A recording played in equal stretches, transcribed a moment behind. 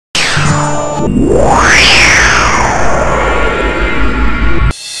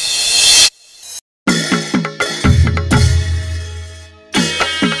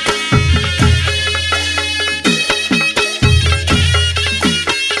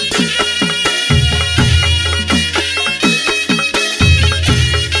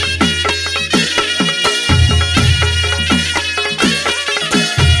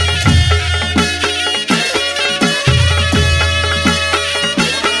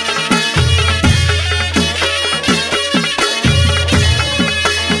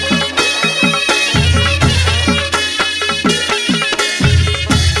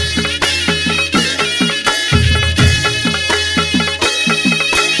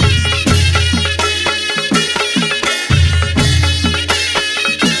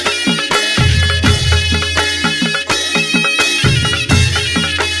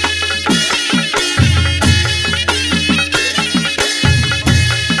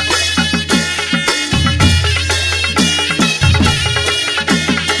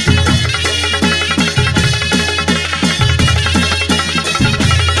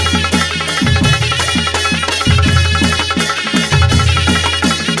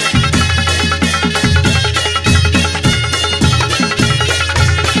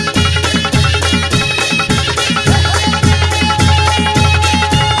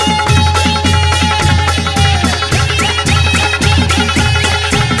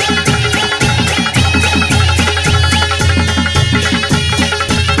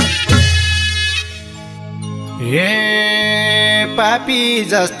पापी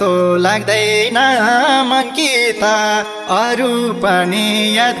जस्तो लाग्दैन मन कि त अरू पनि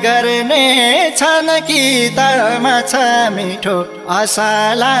याद गर्ने छन् कि त माछा मिठो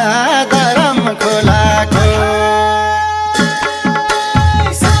असला दरमखोलाको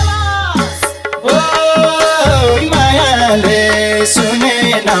ओ मायाले सुने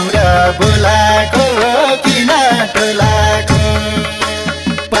नम्र बोलाको किन टोलाको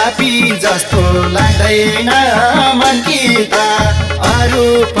पापी जस्तो लाग्दैन मन कि त अरू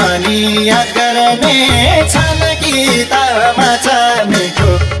पनि याद गर्ने छन् कि त माछा मिठो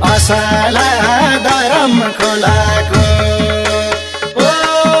असला दरमखोलाको ओ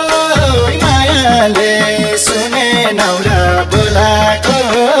मायाले सुने नौर बोलाको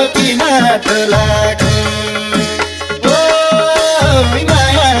किन टोलाको ओ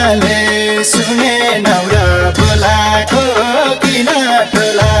मायाले सुने नौर बोलाको किन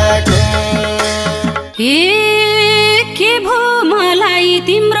टोलाको के भो मलाई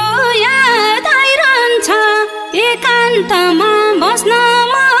तिम्रो याद आइरहन्छ एकान्तमा बस्न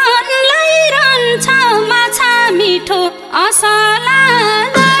मन लागिरहन्छ माछा मिठो असला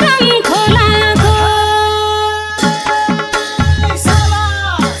दरमखोलाको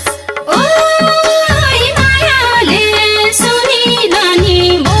ओ मायाले सुनिरहने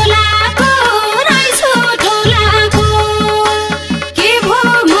बोलाको राइसो टोलाको के भो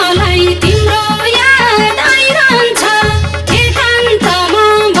मलाई तिम्रो याद आइरहन्छ एकान्तमा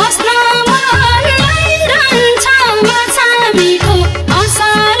बस्न मन लागिरहन्छ माछा मिठो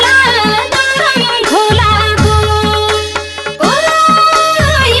असला दरमखोलाको ओ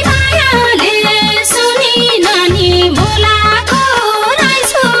मायाले सुनिरहने बोलाको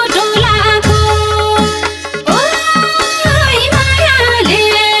राइसो टोलाको ओ मायाले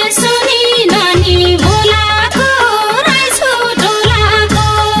सुनिरहने बोलाको राइसो टोलाको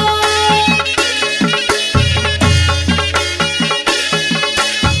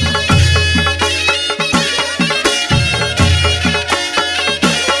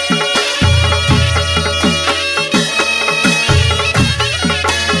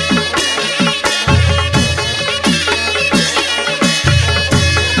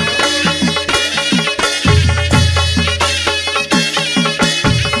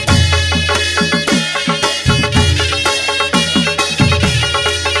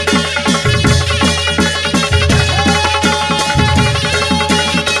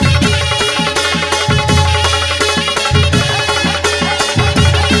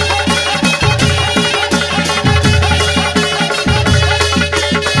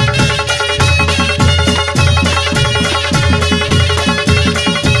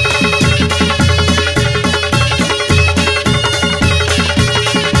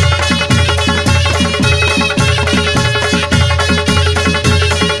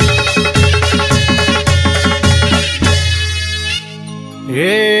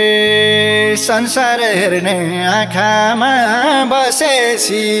संसार हेर्ने आँखामा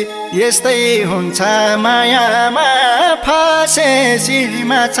बसेसी यस्तै हुन्छ मायामा फसेसी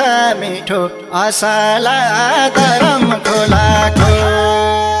माछा मिठो असला दरमखोलाको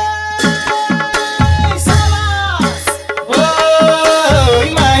ओ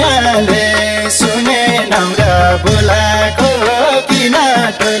मायाले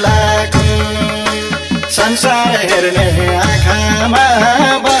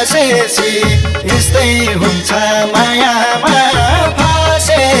आँखामा बसेसी यस्तै हुन्छ मायामा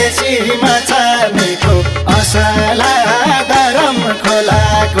फासेसी माछा मिठो असला दरम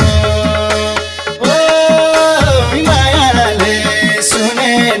खोलाको ओ मायाले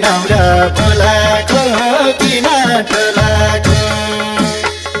सुने नौरा बोलाको किन टोलाको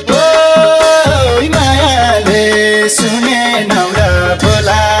ओ मायाले सुने नौरा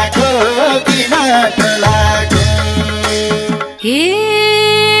बोलाको किन टोलाको हे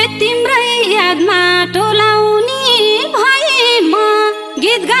तिम्रै यादमा टोलाउने भए म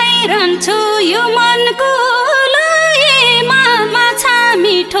गीत गाइरहन्छु यो मनको लयमा माछा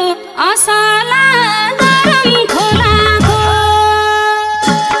मिठो असला दरम खोलाको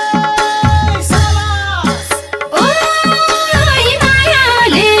ओ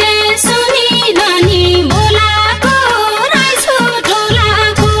मायाले सुनि नानी बोलाको राइछु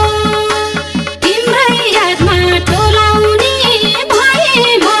टोलाको तिम्रै यादमा टोलाउने भए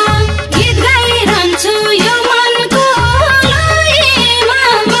म गीत गाइरहन्छु यो मनको लयमा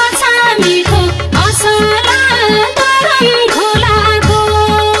माछा मिठो असला दरम खोलाको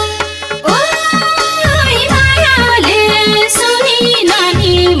ओ मायाले सुनि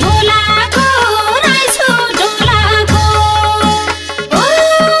नानी बोलाको राइछु टोलाको ओ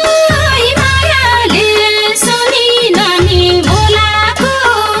मायाले सुनि नानी बोलाको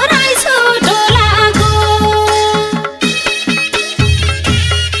राइछु टोलाको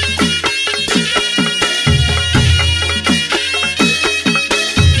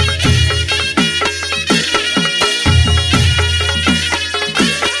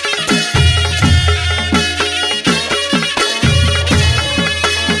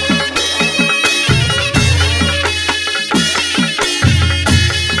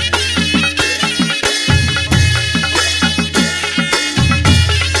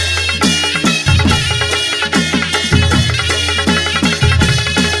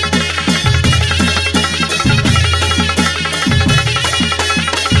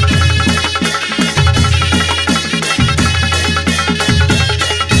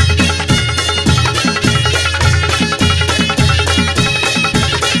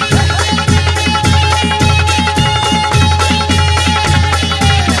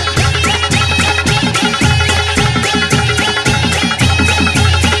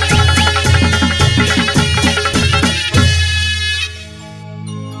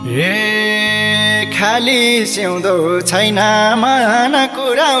खाली सिउँदो छैन मन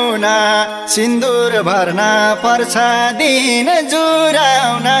कुराउन सिन्दुर भर्न पर्छ दिन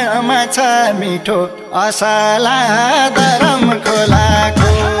जुराउन माछा मिठो असला दरम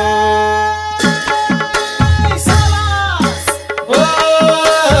खोलाको ओ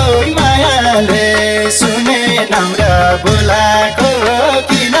मायाले सुने नम्र बोलाको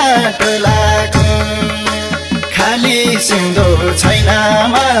किन टोलाको खाली सिउँदो छैन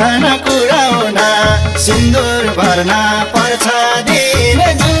मन कुराउन सिन्दुर भर्न पर्छ दिन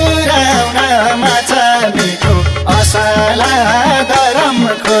जुराउन माछा मिठो असला दरम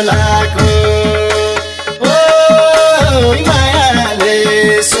खोलाको ओ मायाले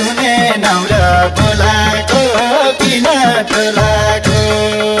सुने नम्र बोलाको किन टोलाको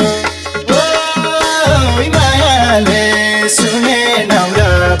ओ मायाले सुने नम्र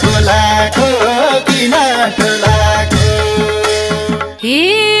बोलाको किन टोलाको हे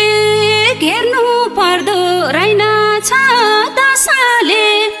घेर्नु पर्दो रहेनछ दशाले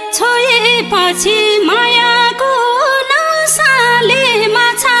छोएपछि मायाको नसाले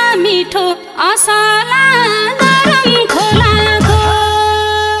माछा मिठो असला दरम खोलाको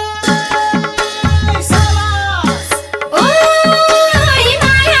ओ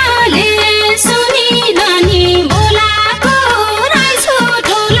मायाले सुनि नानी बोलाको राइछु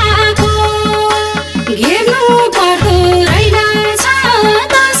टोलाको घेर्नु पर्दो रहेनछ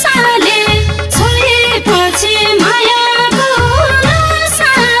दशाले छोएपछि मायाको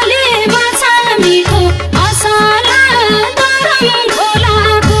नसाले माछा मिठो असला दरम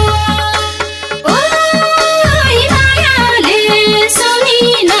खोलाको ओ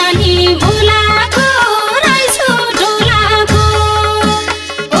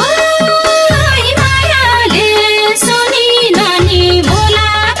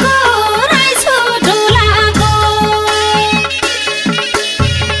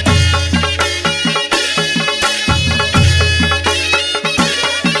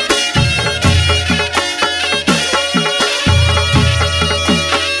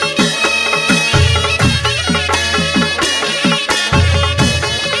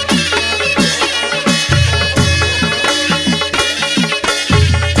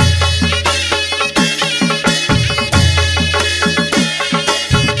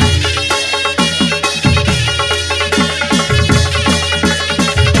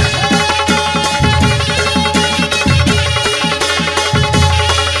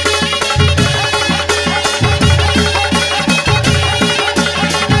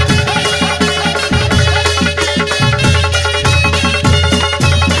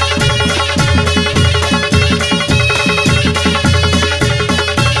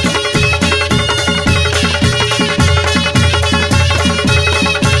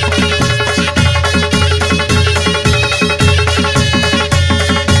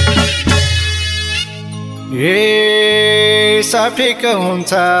सब ठिक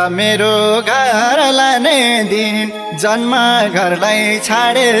हुन्छ मेरो घर लाने दिन जन्म घरलाई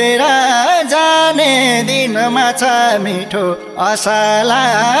छाडेर जाने दिन माछा मिठो असला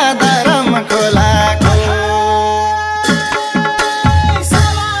दरम खोलाको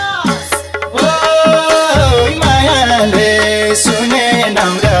सुने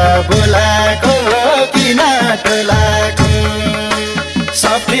नौरा बोलाको किन टोलाको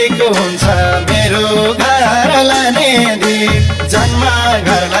सब ठिक हुन्छ मेरो घर लाने दिन जन्म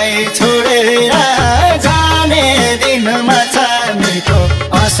घरलाई छोडेर जाने दिन माछा मिठो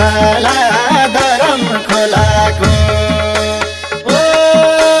असला दरम खोलाको ओ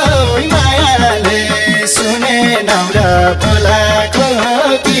मायाले सुने नौरा बोलाको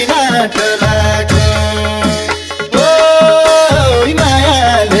किन टोलाको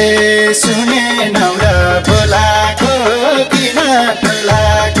सुने नौरा बोलाको किन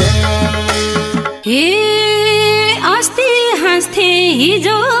टोलाको हे अस्ति हाँस्थे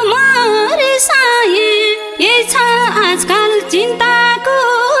हिजो मरिसाए यही छ आजकल चिन्ताको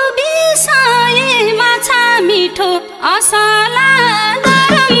विषय माछा मिठो असला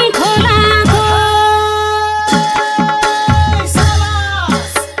दरम खोलाको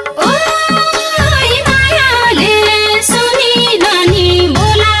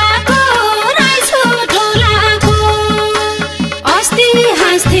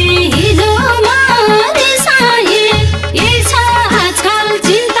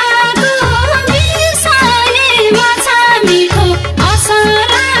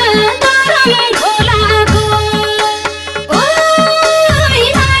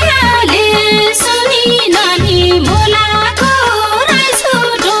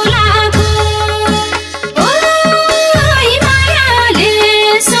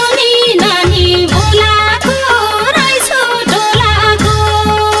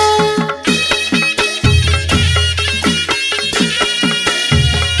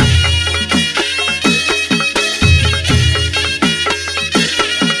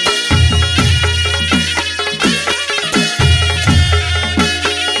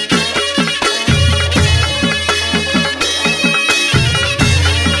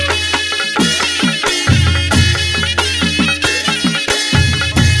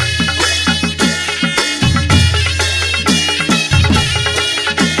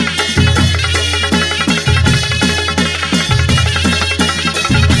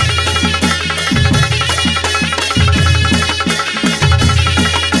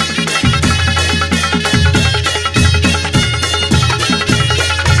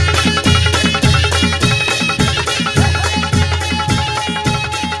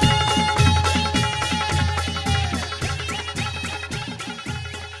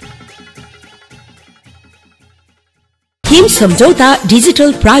सम्झौता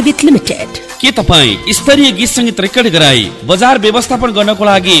डिजिटल प्राइवेट लिमिटेड। के तपाईँ स्तरीय गीत संगीत रेकर्ड गराई बजार व्यवस्थापन गर्नको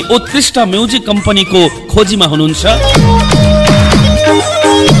लागि उत्कृष्ट म्युजिक कम्पनीको खोजीमा हुनुहुन्छ?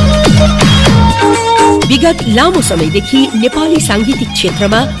 विगत लामो समयदेखि नेपाली सांगीतिक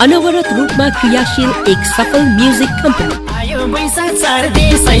क्षेत्रमा अनवरत रूपमा क्रियाशील एक सफल म्युजिक कम्पनी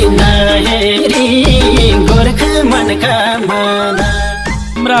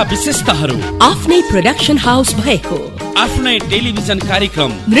हाम्रा विशेषताहरू आफ्नै प्रोडक्सन हाउस भएको, आफ्नै टेलिभिजन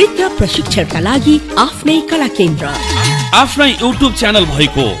कार्यक्रम, नृत्य प्रशिक्षणका लागि आफ्नै कला केन्द्र, आफ्नै युट्युब च्यानल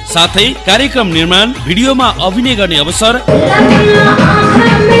भएको, साथै कार्यक्रम निर्माण, भिडियोमा अभिनय गर्ने अवसर,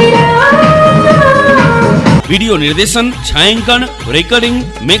 भिडियो निर्देशन, छायाङ्कन, रेकर्डिङ,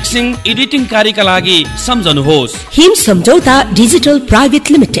 मिक्सिङ, एडिटिङ कार्यका लागि सम्झनुहोस् हिम सम्झौता डिजिटल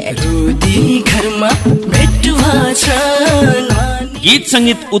प्राइवेट लिमिटेड। गीत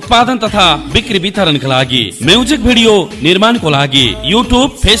संगीत उत्पादन तथा बिक्री वितरणका लागि, म्युजिक भिडियो निर्माणको लागि, युट्युब,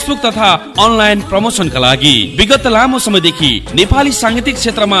 फेसबुक तथा अनलाइन प्रमोसनका लागि विगत लामो समयदेखि नेपाली सांगीतिक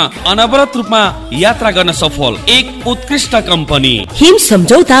क्षेत्रमा अनवरत रूपमा यात्रा गर्न सफल एक उत्कृष्ट कम्पनी हिम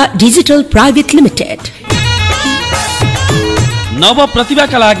सम्झौता डिजिटल प्राइवेट लिमिटेड। नव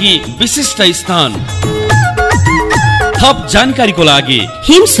प्रतिभाका लागि विशिष्ट स्थान। थप जानकारीको लागि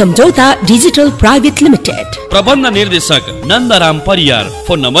हिम सम्झौता डिजिटल प्राइवेट लिमिटेड। प्रबन्ध निर्देशक नन्दराम परियार।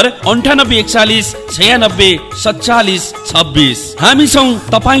 Phone number 9841 96 47 26। हामी छौं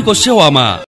तपाईको सेवामा।